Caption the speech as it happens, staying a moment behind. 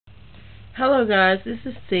Hello guys, this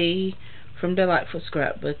is C from Delightful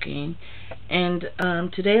Scrapbooking, and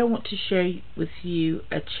today I want to share with you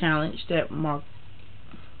a challenge that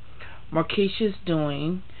Marquisha's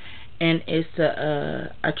doing, and it's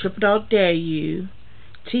the Itripledogdareu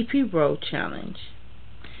TP roll challenge.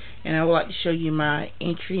 And I would like to show you my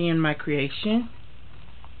entry in my creation.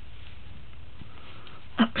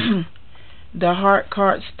 The hard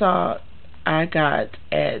cardstock I got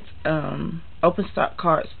at open stock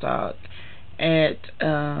cardstock at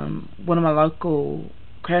one of my local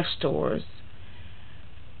craft stores.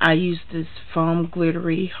 I used this foam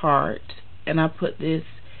glittery heart, and I put this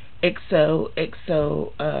XO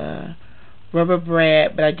rubber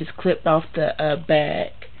brad, but I just clipped off the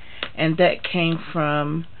back, and that came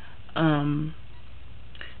from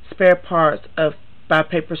spare parts of by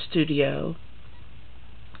Paper Studio.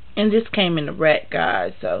 And this came in the rack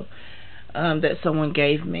guide, so that someone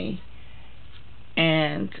gave me.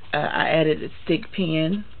 And I added a stick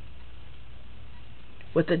pin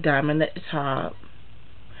with a diamond at the top.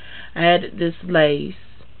 I added this lace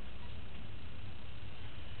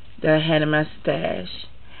that I had in my stash,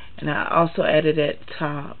 and I also added at the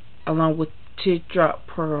top along with teardrop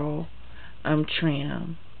pearl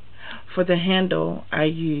trim. For the handle, I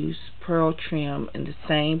used pearl trim in the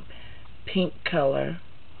same pink color.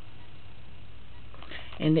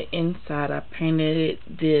 In the inside, I painted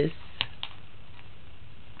this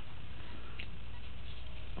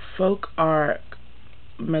folk art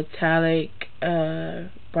metallic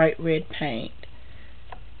bright red paint,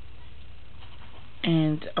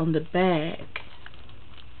 and on the back,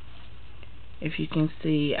 if you can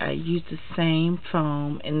see, I used the same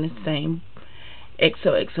foam and the same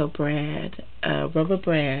XOXO brad, rubber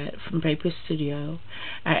brad from Paper Studio.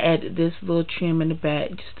 I added this little trim in the back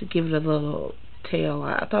just to give it a little tail.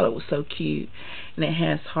 I thought it was so cute, and it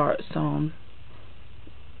has hearts on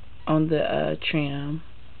the trim,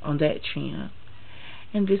 on that trim.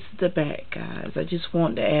 And this is the back, guys. I just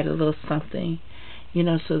want to add a little something,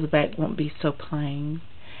 so the back won't be so plain.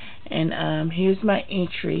 And here's my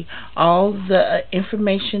entry. All the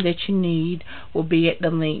information that you need will be at the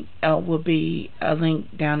link. Will be a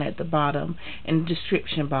link down at the bottom in the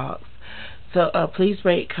description box. So please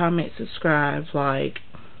rate, comment, subscribe, like.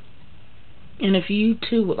 And if you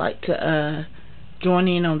too would like to join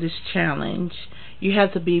in on this challenge, you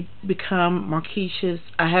have to become Marquisha's.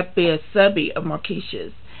 I have to be a subby of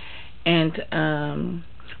Marquisha's, and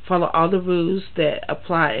follow all the rules that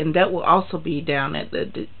apply, and that will also be down at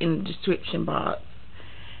in the description box.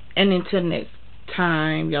 And until next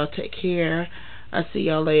time, y'all take care. I'll see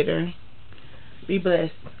y'all later. Be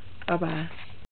blessed. Bye bye.